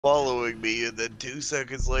following me, and then 2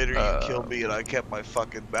 seconds later you killed me, and I kept my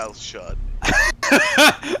fucking mouth shut.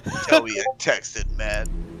 Tell me I texted, man.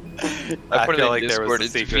 I put feel it in like there Discord.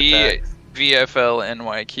 was a It's secret text. VFL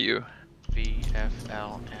NYQ.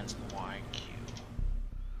 VFL NYQ.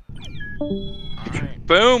 Alright.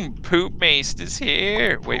 Boom! Poop Mace is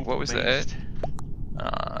here. Wait, what was that? Poop-maced.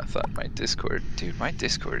 I thought my Discord. Dude, my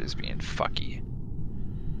Discord is being fucky.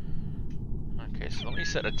 Okay, so let me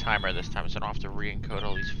set a timer this time so I don't have to re-encode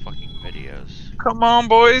all these fucking videos. Come on,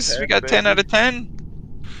 boys. We 10, got 10 out baby. of 10.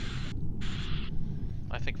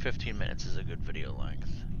 I think 15 minutes is a good video length.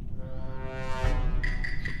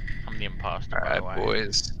 I'm the imposter, by the Alright, way.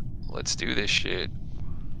 boys. Let's do this shit.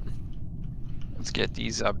 Let's get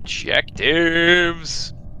these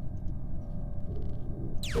objectives.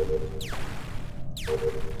 I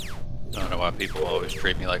don't know why people always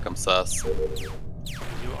treat me like I'm sus. You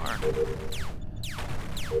are.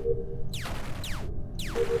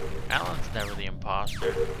 Alan's never the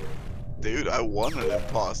imposter. Dude, I won an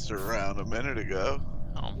imposter round a minute ago.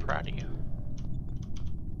 Oh, I'm proud of you.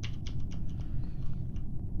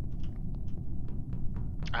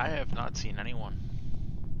 I have not seen anyone.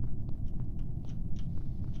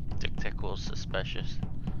 Dick Tickle's suspicious.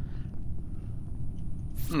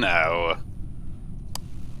 No.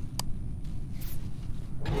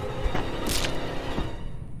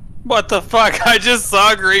 What the fuck? I just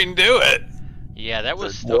saw Green do it. Yeah, that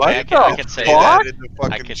was. What Okay, the I can say Say that. that in the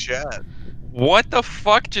fucking can- chat. What the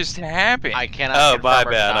fuck just happened? I cannot. Oh, my confirm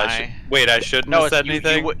or bad. deny. Wait, I shouldn't No, have it's said you,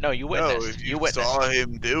 anything? no, you No, witnessed. if you you witnessed. saw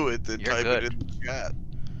him do it, then You're type good. it in the chat.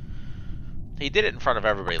 He did it in front of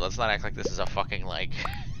everybody. Let's not act like this is a fucking like,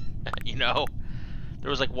 you know. There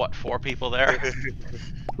was like what, 4 people there?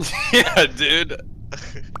 Yeah, dude.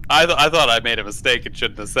 I thought I made a mistake and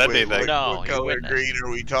shouldn't have said Wait, anything. No, what you color witnessed. green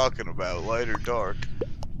are we talking about? Light or dark?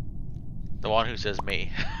 The one who says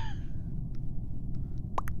me.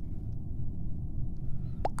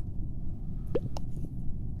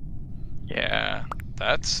 Yeah,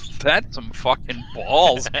 that's some fucking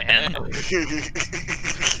balls, man. He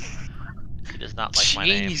does not like my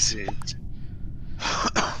name. Jesus.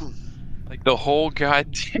 Like the whole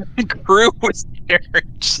goddamn crew was there,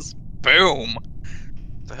 and just boom. What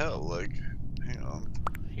the hell? Like, hang on.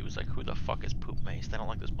 He was like, "Who the fuck is Poop Mace? I don't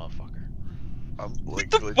like this motherfucker." I'm like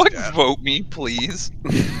The glitched fuck, out. vote me, please.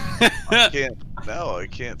 I can't. No, I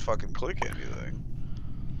can't fucking click anything.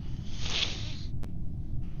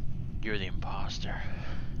 You're the imposter.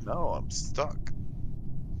 No, I'm stuck.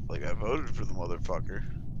 Like, I voted for the motherfucker.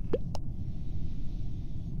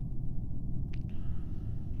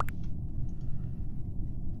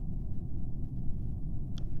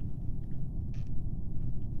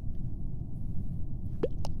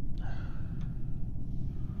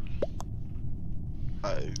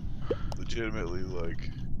 I legitimately, like,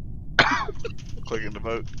 clicking to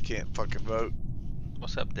vote, can't fucking vote.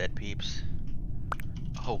 What's up, dead peeps?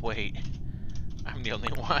 Oh wait, I'm the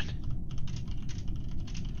only one.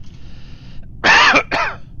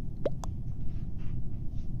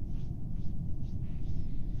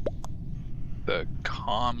 The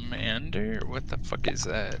commander? What the fuck is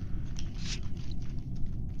that?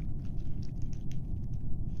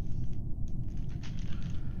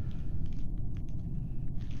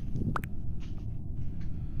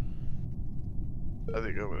 I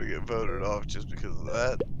think I'm gonna get voted off just because of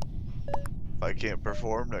that. If I can't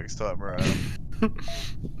perform next time around.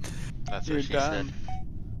 That's You're what she done. said.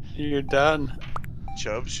 You're done.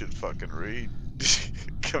 Chubb should fucking read.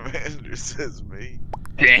 Commander says me.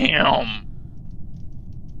 Damn.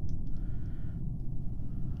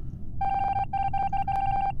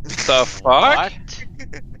 The fuck? What?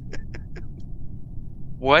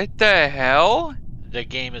 What the hell? The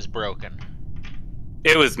game is broken.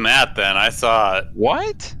 It was Matt then. I saw it.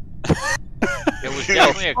 What? It was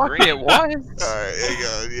definitely a Fuck, green. it was. Alright, hang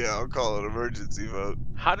on. Yeah, I'll call it emergency vote.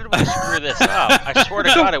 How did we screw this up? I swear to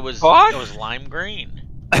God, it was Fuck? lime green.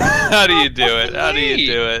 How do you do it? How do you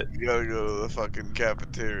do it? You gotta go to the fucking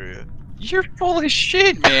cafeteria. You're full of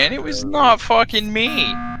shit, man. It was not fucking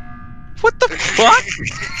me. What the fuck?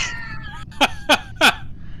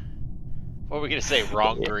 What were we gonna say?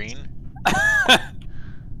 Wrong green?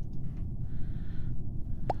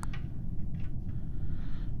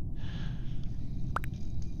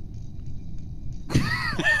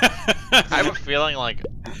 I have a feeling like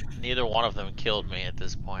neither one of them killed me at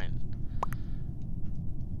this point.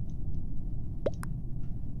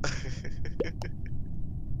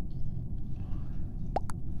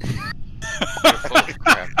 You're full of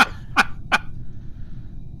crap.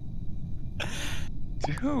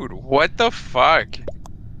 Dude, what the fuck?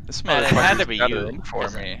 This Man, it had to motherfucker's be got you, it in for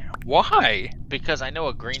isn't it? me. Why? Because I know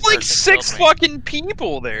a green There's like person 6 killed me. fucking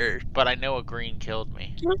people there. But I know a green killed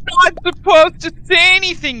me. You're not supposed to say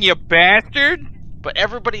anything, you bastard. But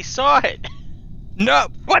everybody saw it. No,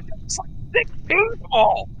 but it's like 6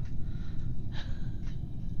 people.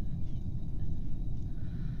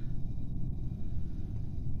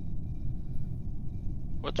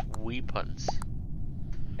 What's weapons?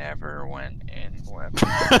 Never went in weapons.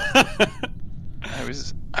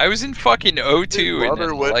 I was in fucking O2 and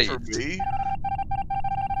then went light. for me.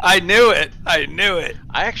 I knew it. I knew it.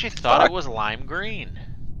 I actually thought it was lime green.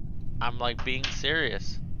 I'm like being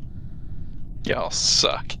serious. Y'all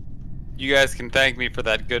suck. You guys can thank me for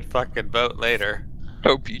that good fucking vote later.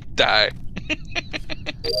 Hope you die.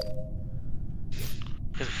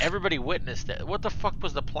 Because everybody witnessed it. What the fuck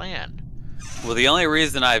was the plan? Well, the only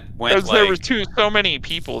reason I went Because there was so many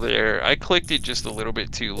people there. I clicked it just a little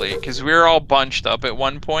bit too late because we were all bunched up at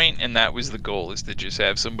one point, and that was the goal: is to just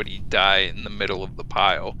have somebody die in the middle of the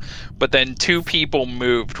pile. But then 2 people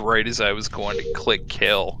moved right as I was going to click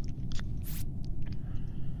kill.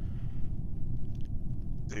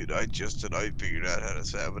 Dude, I just tonight figured out how to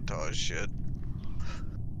sabotage shit.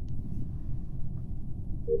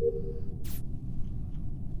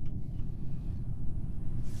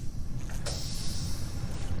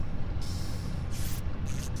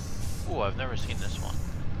 Ooh, I've never seen this one.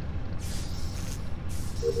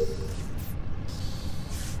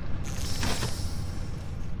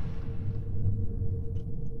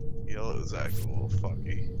 Yellow's acting a little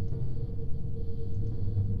funky.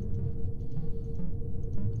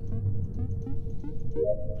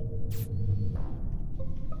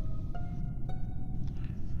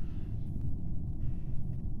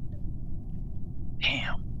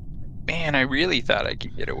 Damn. Man, I really thought I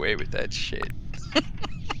could get away with that shit.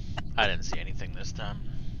 I didn't see anything this time.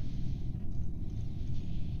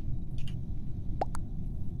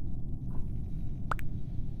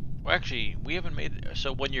 Well, actually, we haven't made.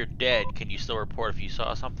 So when you're dead, can you still report if you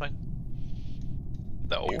saw something?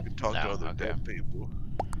 No. You can talk to No, other okay. dead people.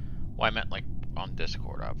 Well, I meant like on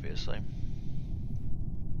Discord, obviously.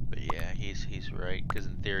 But yeah, he's right. Because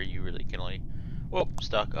in theory, you really can only. Whoop,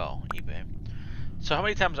 stuck. Oh, eBay. So how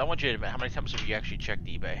many times? I want you to admit, how many times have you actually checked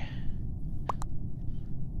eBay?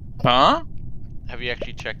 Huh? Have you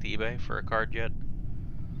actually checked eBay for a card yet?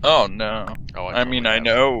 Oh, no. Oh, I mean,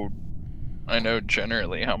 totally I know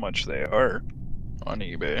generally how much they are on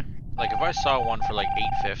eBay. Like, if I saw one for like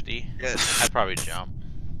 $8.50, Yes. I'd probably jump.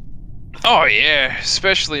 Oh, yeah.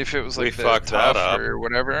 Especially if it was We like the fucked that tough up. or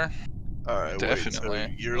whatever. Alright, Definitely. wait,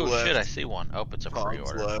 so you're Oh left. shit, I see one. Oh, it's a Tom's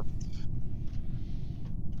pre-order. left.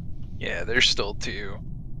 Yeah, there's still 2.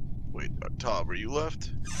 Wait, Tom, are you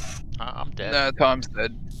left? I'm dead. Nah, Tom's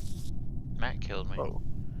dead. Matt killed me. Oh.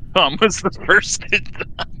 Tom was the first to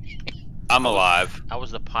die. I'm alive. I was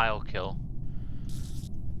the pile kill.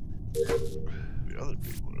 The other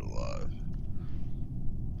people are alive.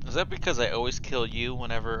 Is that because I always kill you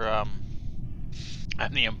whenever I'm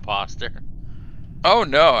the imposter? Oh,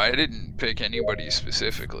 no, I didn't pick anybody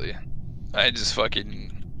specifically. I just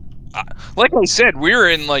fucking... like I said, we were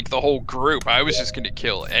in like the whole group. I was just gonna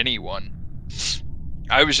kill anyone.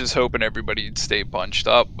 I was just hoping everybody'd stay bunched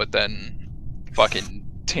up, but then fucking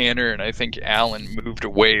Tanner and I think Alan moved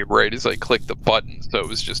away right as I clicked the button, so it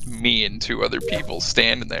was just me and 2 other people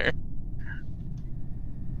standing there.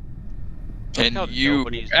 Like how And you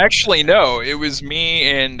nobody's- actually no, it was me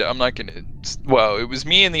and I'm not gonna. Well, it was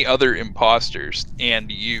me and the other imposters and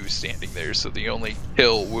you standing there. So the only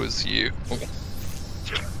kill was you.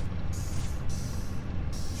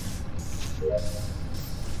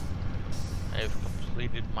 I've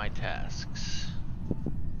completed my tasks.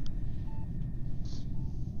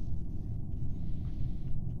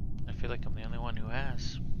 I feel like I'm the only one who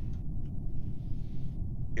has.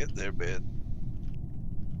 Get there, man.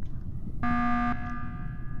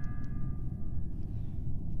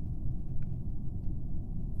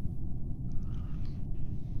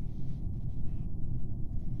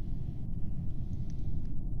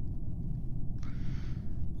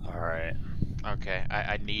 Alright. Okay,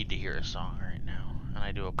 I need to hear a song right now, and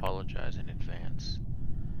I do apologize in advance.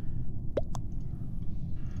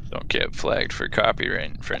 Don't get flagged for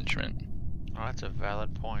copyright infringement. Oh, that's a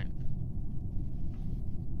valid point.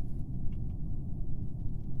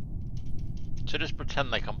 So just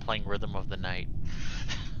pretend like I'm playing Rhythm of the Night.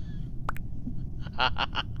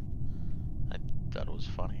 I thought it was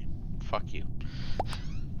funny. Fuck you.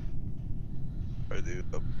 Alright, dude,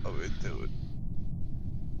 I'm into it.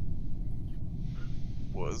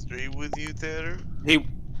 Was Dream with you, Tanner?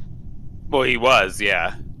 Well, he was,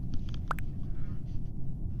 yeah.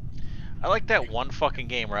 I like that one fucking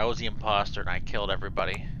game where I was the imposter and I killed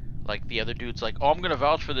everybody. Like, the other dude's like, oh, I'm gonna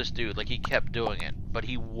vouch for this dude. Like, he kept doing it, but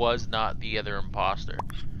he was not the other imposter.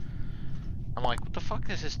 I'm like, what the fuck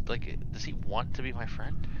is this? Like, does he want to be my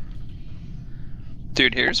friend?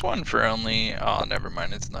 Dude, here's one for only... Oh, never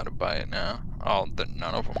mind. It's not a buy it now. Oh,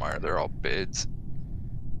 none of them are. They're all bids.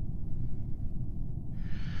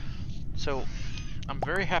 So, I'm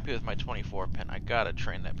very happy with my 24 pin. I gotta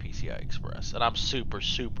train that PCI Express. And I'm super,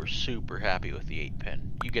 super, super happy with the 8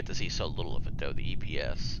 pin. You get to see so little of it though, the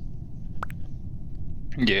EPS.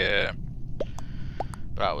 Yeah.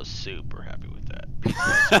 But I was super happy with that.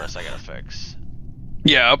 PCI Express I gotta fix.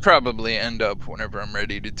 Yeah, I'll probably end up, whenever I'm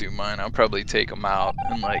ready to do mine, I'll probably take them out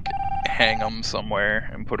and, like, hang them somewhere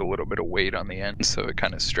and put a little bit of weight on the end so it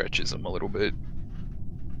kind of stretches them a little bit.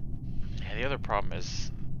 Yeah, the other problem is,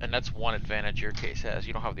 and that's one advantage your case has,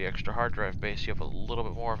 you don't have the extra hard drive base, you have a little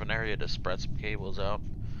bit more of an area to spread some cables out.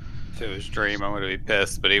 If it was Dream, I'm gonna be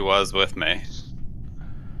pissed, but he was with me.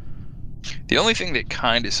 The only thing that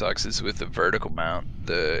kind of sucks is with the vertical mount,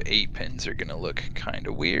 the 8 pins are going to look kind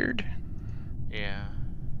of weird. Yeah.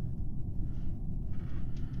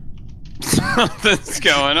 Something's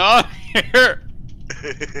going on here.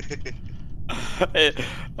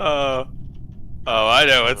 Oh, I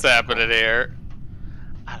know what's happening here.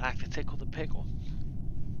 I like to tickle the pickle.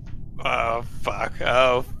 Oh, fuck.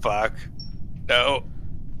 Oh, fuck. No.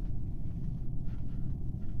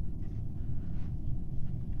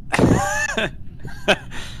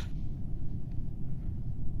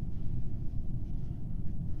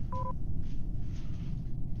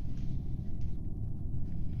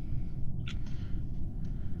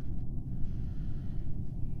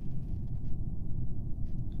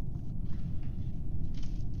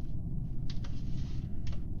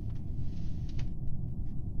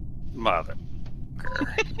 Mother.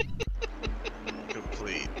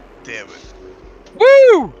 Complete. Damn it.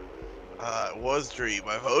 Woo! It was Dream.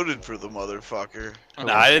 I voted for the motherfucker.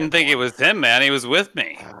 No, I didn't think it was him, man. He was with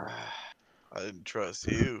me. I didn't trust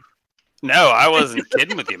you. No, I wasn't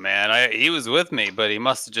kidding with you, man. He was with me, but he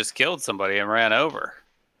must have just killed somebody and ran over.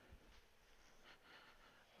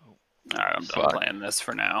 Alright, I'm done playing this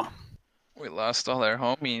for now. We lost all our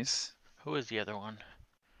homies. Who is the other one?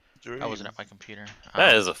 Dream. I wasn't at my computer.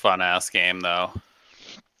 That is a fun-ass game, though.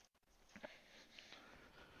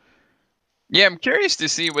 Yeah, I'm curious to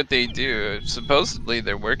see what they do. Supposedly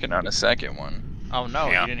they're working on a second one. Oh no,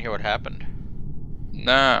 Yeah. you didn't hear what happened.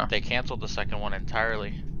 Nah. They canceled the second one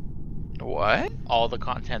entirely. What? All the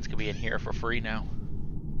content's gonna be in here for free now.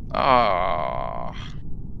 Oh.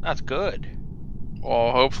 That's good.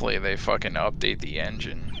 Well, hopefully they fucking update the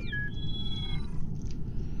engine.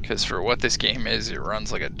 Because for what this game is, it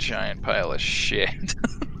runs like a giant pile of shit.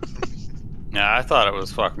 Yeah, I thought it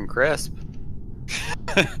was fucking crisp.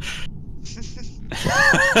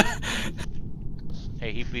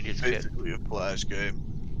 Hey, he beat his kid. Basically a flash game.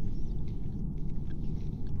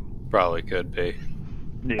 Probably could be.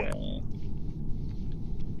 Yeah.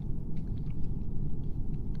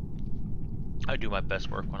 I do my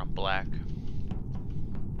best work when I'm black.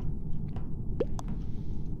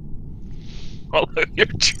 Follow your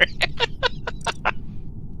train.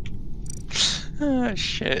 Ah,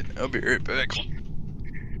 shit. I'll be right back.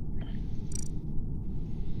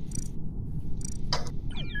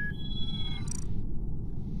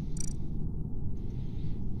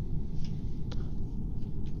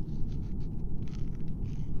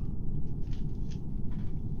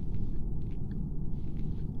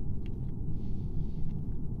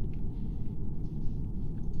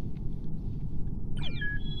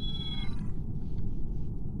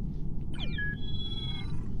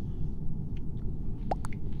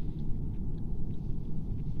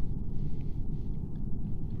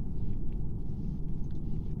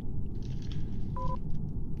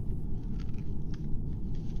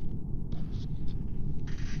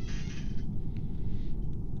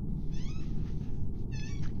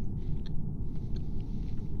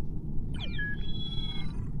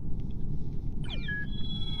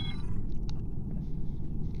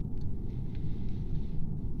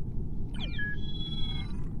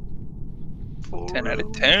 For 10 out of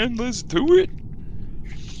real. 10, let's do it.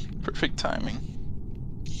 Perfect timing.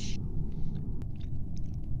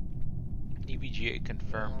 EVGA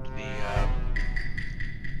confirmed the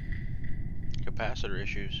capacitor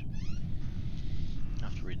issues. I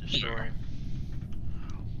have to read the story.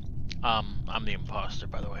 I'm the imposter,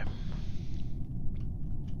 by the way.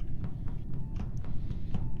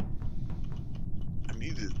 I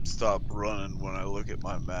need to stop running when I look at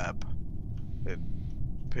my map and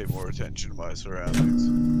pay more attention to my surroundings.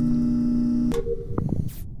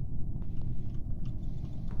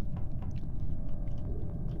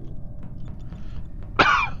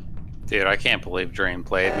 Dude, I can't believe Dream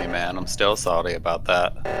played me, man. I'm still salty about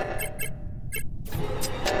that.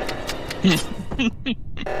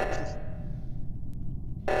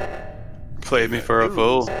 Played me for a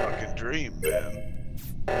fool. Fucking Dream, man.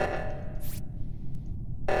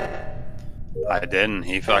 I didn't.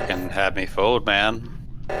 He fucking had me fooled, man.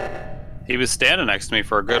 He was standing next to me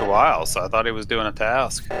for a good while, so I thought he was doing a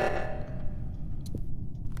task.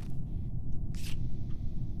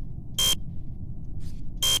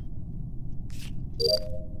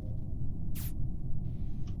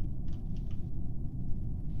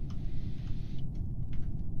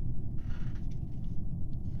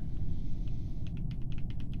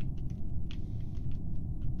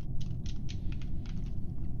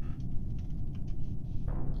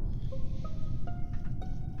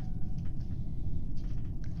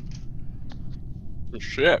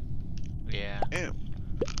 Shit. Yeah. Damn.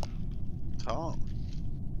 Tom.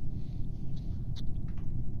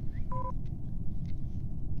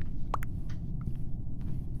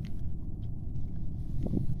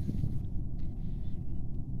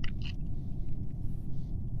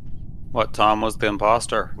 What, Tom was the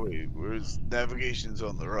imposter? Wait, where's navigation's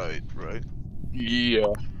on the right, right?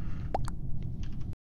 Yeah.